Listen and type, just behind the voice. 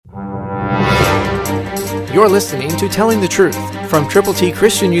You're listening to Telling the Truth from Triple T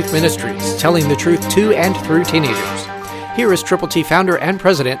Christian Youth Ministries, telling the truth to and through teenagers. Here is Triple T founder and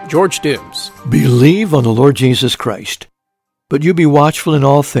president, George Dooms. Believe on the Lord Jesus Christ, but you be watchful in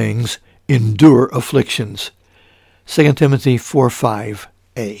all things, endure afflictions. 2 Timothy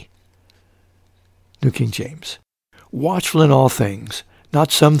 4:5a. New King James. Watchful in all things, not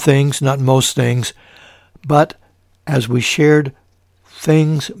some things, not most things, but, as we shared,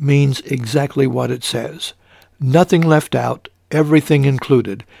 things means exactly what it says. Nothing left out, everything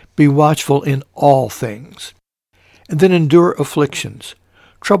included. Be watchful in all things. And then endure afflictions.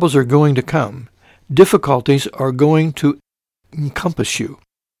 Troubles are going to come. Difficulties are going to encompass you.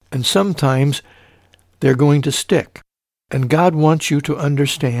 And sometimes they're going to stick. And God wants you to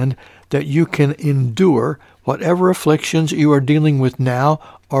understand that you can endure whatever afflictions you are dealing with now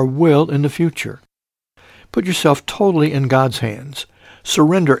or will in the future. Put yourself totally in God's hands.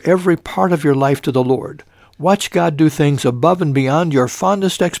 Surrender every part of your life to the Lord. Watch God do things above and beyond your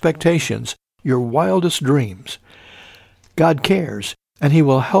fondest expectations, your wildest dreams. God cares, and He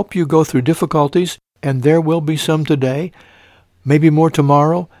will help you go through difficulties, and there will be some today, maybe more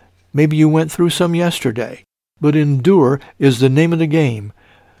tomorrow, maybe you went through some yesterday. But endure is the name of the game,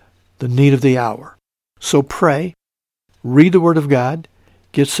 the need of the hour. So pray, read the Word of God,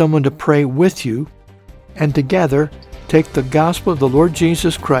 get someone to pray with you, and together take the gospel of the Lord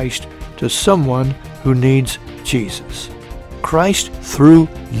Jesus Christ to someone who needs Jesus. Christ, through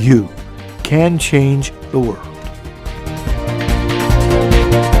you, can change the world.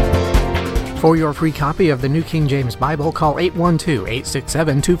 For your free copy of the New King James Bible, call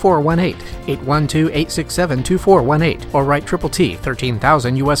 812-867-2418, 812-867-2418, or write Triple T,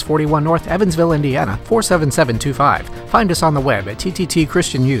 13,000 U.S. 41 North, Evansville, Indiana, 47725. Find us on the web at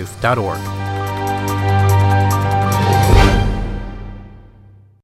tttchristianyouth.org.